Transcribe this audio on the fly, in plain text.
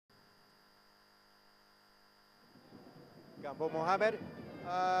Gambo Mohamed.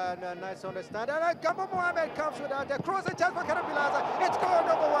 Nice understanding. Gambo Mohamed comes with that. Cross the chance for Kano Pillars. It's goal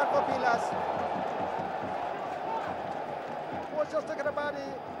number 1 for Pillars. Was just talking about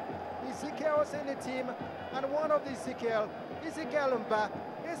Ezekiel was in the team, and one of the Ezekiel Mba,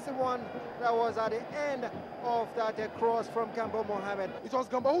 is the one that was at the end of that cross from Gambo Mohamed. It was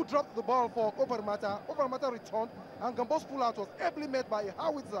Gambo who dropped the ball for Obermata. Obermata returned, and Gambo's pull-out was ably made by a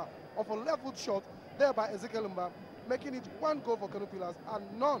howitzer of a left-foot shot there by Ezekiel Mba, making it 1 goal for Kano Pillars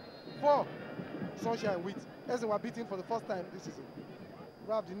and none for Sunshine Wheat, as they were beaten for the first time this season.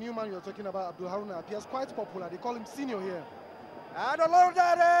 Rab, the new man you're talking about, Abdul Haruna, appears quite popular. They call him senior here. And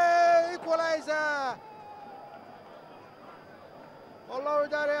Olorudare equalizer.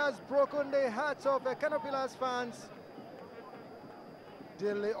 Olorudare has broken the hearts of the Kano Pillars fans.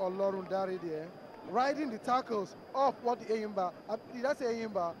 Dele Olorudare there, riding the tackles of what the Ayimba, did I say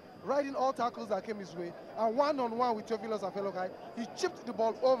Ayimba? Riding all tackles that came his way, and one-on-one with Theophilus Afelokai. He chipped the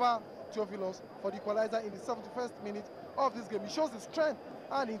ball over Theophilus for the equalizer in the 71st minute of this game. He shows the strength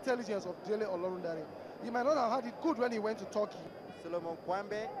and intelligence of Dele Olorudare. He might not have had it good when he went to Turkey. Solomon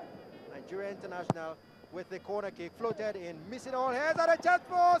Kwambe, Nigerian international, with the corner kick, floated in, missing all hands, and a chance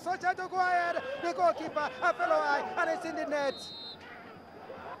for Sunshine to go ahead. The goalkeeper, Afelokai, and it's in the net.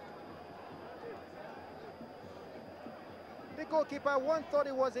 The goalkeeper, one thought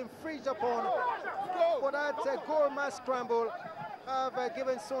he was infringed upon, but that goal mass scramble have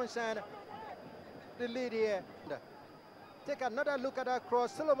given Sunshine the lead here. Take another look at that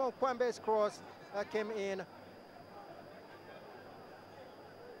cross, Solomon Kwambe's cross that came in.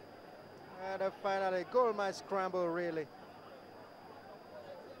 And finally, goal mass scramble, really.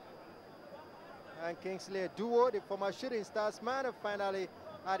 And Kingsley Duo, the former Shooting Stars man, finally,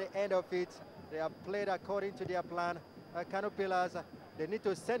 at the end of it, they have played according to their plan. Kano Pillars, they need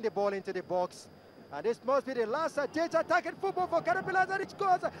to send the ball into the box. And this must be the last ditch attacking football for Kano Pillars, and it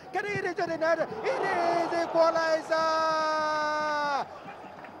scores. Can he hit it to the net? It is equalizer!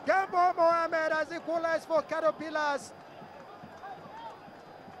 Gambo Mohamed has equalized for Kano Pillars.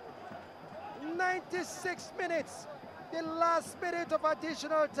 96 minutes, the last minute of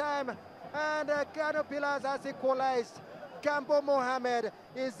additional time, and Kano Pillars has equalized. Gambo Mohamed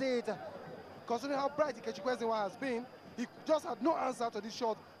is it. Considering how bright Ikechukwezinwa has been, he just had no answer to this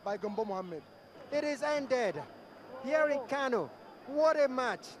shot by Gambo Mohamed. It is ended here in Kano. What a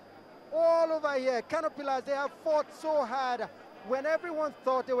match. All over here, Kano Pillars, they have fought so hard when everyone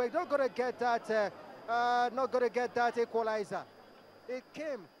thought they were not going to get that, equalizer. It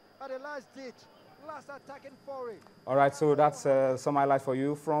came at the last ditch, last attacking foray. All right, so that's some highlights for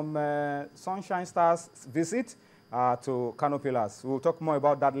you from Sunshine Stars' visit to Kano Pillars. We'll talk more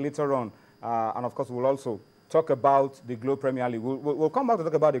about that later on. And of course, we'll also talk about the Globe Premier League. We'll come back to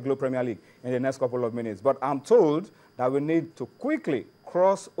talk about the Globe Premier League in the next couple of minutes. But I'm told that we need to quickly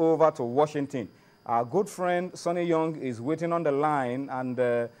cross over to Washington. Our good friend Sonny Young is waiting on the line,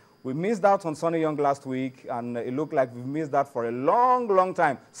 and we missed out on Sonny Young last week, and it looked like we missed that for a long, long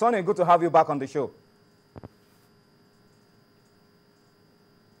time. Sonny, good to have you back on the show.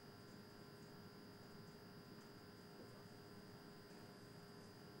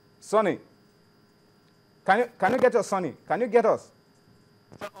 Sonny, can you get us, Sonny? Can you get us?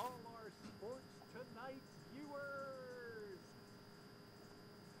 To all our Sports Tonight viewers.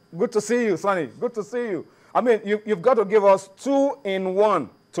 Good to see you, Sonny. Good to see you. I mean, you've got to give us 2-in-1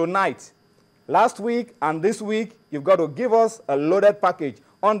 tonight. Last week and this week, you've got to give us a loaded package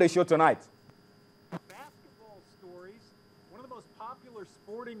on the show tonight. Basketball stories. One of the most popular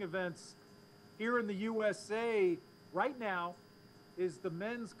sporting events here in the USA right now is the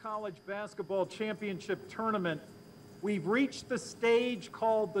Men's College Basketball Championship Tournament. We've reached the stage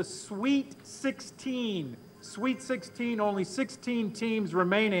called the Sweet 16. Sweet 16, only 16 teams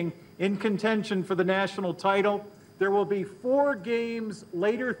remaining in contention for the national title. There will be 4 games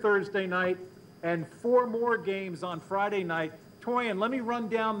later Thursday night and 4 more games on Friday night. Toyin, let me run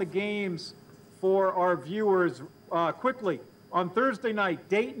down the games for our viewers quickly. On Thursday night,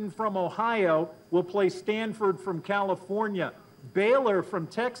 Dayton from Ohio will play Stanford from California. Baylor from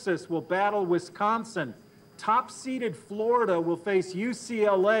Texas will battle Wisconsin. Top-seeded Florida will face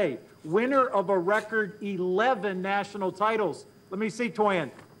UCLA, winner of a record 11 national titles. Let me see, Toyin.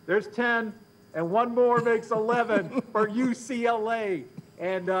 There's 10, and 1 more makes 11 for UCLA.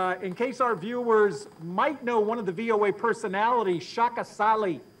 And in case our viewers might know one of the VOA personalities, Shaka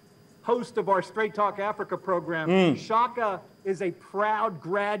Sali, host of our Straight Talk Africa program. Shaka is a proud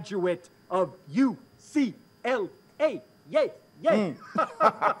graduate of UCLA. Yay! Yay!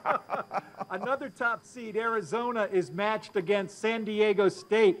 Another top seed, Arizona, is matched against San Diego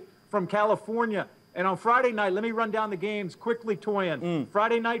State from California. And on Friday night, let me run down the games quickly, Toyin.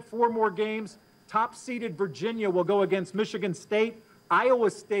 Friday night, 4 more games. Top-seeded Virginia will go against Michigan State. Iowa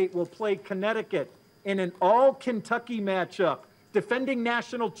State will play Connecticut in an all-Kentucky matchup. Defending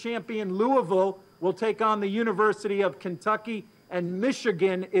national champion Louisville will take on the University of Kentucky, and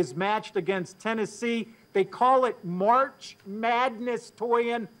Michigan is matched against Tennessee. They call it March Madness,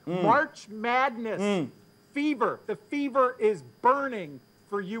 Toyin. March Madness. Fever. The fever is burning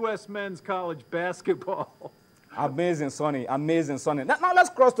for U.S. men's college basketball. Amazing, Sonny. Amazing, Sonny. Now let's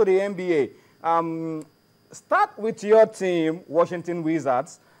cross to the NBA. Start with your team, Washington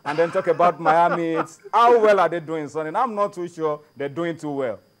Wizards, and then talk about Miami. How well are they doing, Sonny? And I'm not too sure they're doing too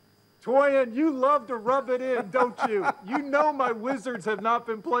well. Toyin, you love to rub it in, don't you? You know my Wizards have not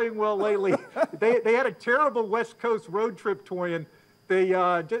been playing well lately. They had a terrible West Coast road trip, Toyin. They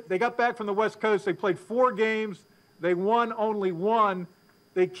got back from the West Coast. They played 4 games. They won only 1.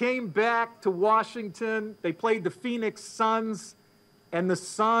 They came back to Washington. They played the Phoenix Suns, and the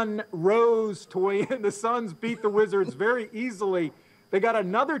Sun rose, Toyin. The Suns beat the Wizards very easily. They got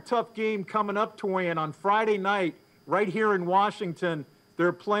another tough game coming up, Toyin, on Friday night right here in Washington.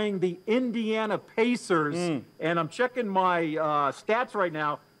 They're playing the Indiana Pacers, and I'm checking my stats right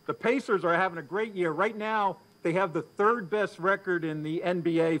now. The Pacers are having a great year. Right now, they have the 3rd best record in the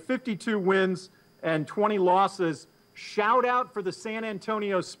NBA, 52 wins and 20 losses. Shout out for the San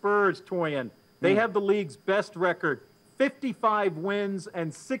Antonio Spurs, Toyin. They have the league's best record, 55 wins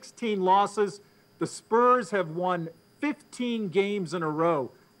and 16 losses. The Spurs have won 15 games in a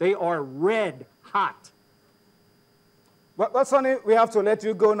row. They are red hot. Well, Sonny, we have to let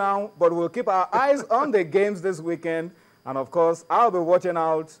you go now, but we'll keep our eyes on the games this weekend. And, of course, I'll be watching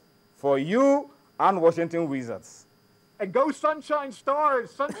out for you and Washington Wizards. And go Sunshine Stars.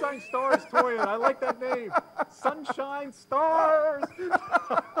 Sunshine Stars, Toyin. I like that name. Sunshine Stars.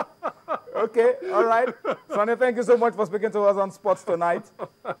 Okay, all right. Sonny, thank you so much for speaking to us on Sports Tonight.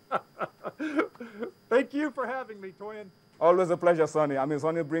 Thank you for having me, Toyin. Always a pleasure, Sonny. I mean,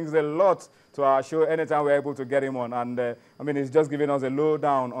 Sonny brings a lot to our show anytime we're able to get him on. And, I mean, he's just giving us a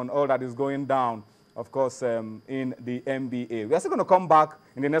lowdown on all that is going down, of course, in the NBA. We are still going to come back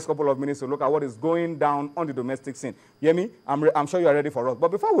in the next couple of minutes to look at what is going down on the domestic scene. Yemi, I'm sure you are ready for us.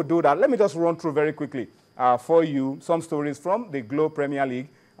 But before we do that, let me just run through very quickly for you some stories from the Globe Premier League.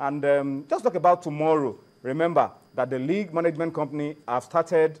 And just talk about tomorrow. Remember that the league management company have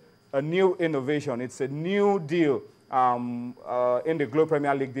started a new innovation. It's a new deal in the Globe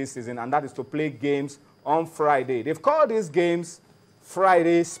Premier League this season, and that is to play games on Friday. They've called these games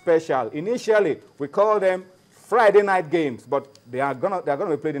Friday Special. Initially, we called them Friday night games, but they're gonna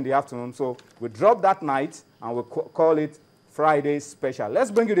be played in the afternoon. So we dropped that night and we call it Friday Special.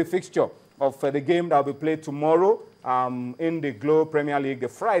 Let's bring you the fixture of the game that will be played tomorrow in the Globe Premier League, the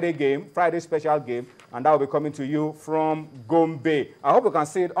Friday game, Friday Special game, and that will be coming to you from Gombe. I hope you can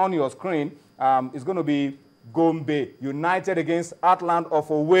see it on your screen. It's going to be Gombe United against Atlant of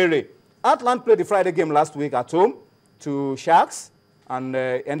Owerri. Atlant played the Friday game last week at home to Sharks and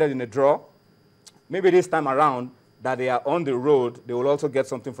ended in a draw. Maybe this time around that they are on the road, they will also get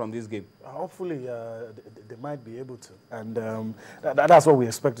something from this game. Hopefully, they might be able to. And that's what we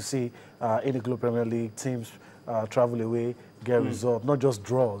expect to see in the Globe Premier League. Teams travel away, get results, not just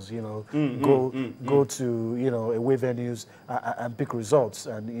draws, you know, go to, you know, away venues and pick results.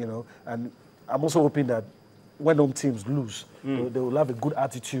 And, you know, and I'm also hoping that when home teams lose, they will have a good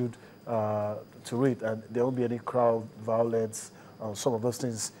attitude to it, and there won't be any crowd violence, some of those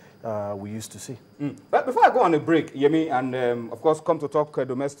things we used to see. But before I go on a break, Yemi, and of course come to talk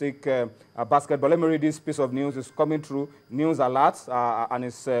domestic basketball, let me read this piece of news. It's coming through News Alert, and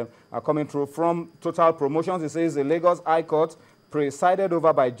it's coming through from Total Promotions. It says the Lagos High Court, presided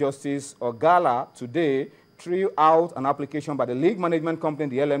over by Justice Ogala, today threw out an application by the league management company,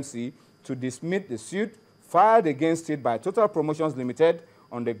 the LMC, to dismiss the suit filed against it by Total Promotions Limited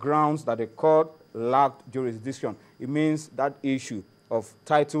on the grounds that the court lacked jurisdiction. It means that issue of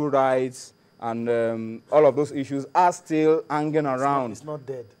title rights and all of those issues are still hanging around. It's not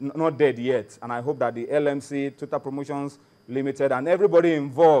dead. Not dead yet. And I hope that the LMC, Total Promotions Limited, and everybody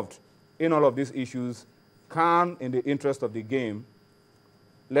involved in all of these issues can, in the interest of the game,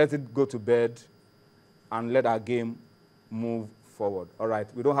 let it go to bed and let our game move forward. All right.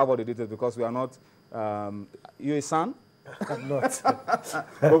 We don't have all the details because we are not... you a son? I'm not.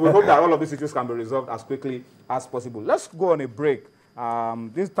 But we hope that all of these issues can be resolved as quickly as possible. Let's go on a break.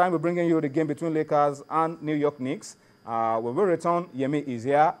 This time we're bringing you the game between Lakers and New York Knicks. When we return, Yemi is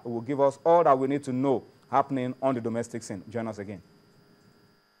here. He will give us all that we need to know happening on the domestic scene. Join us again.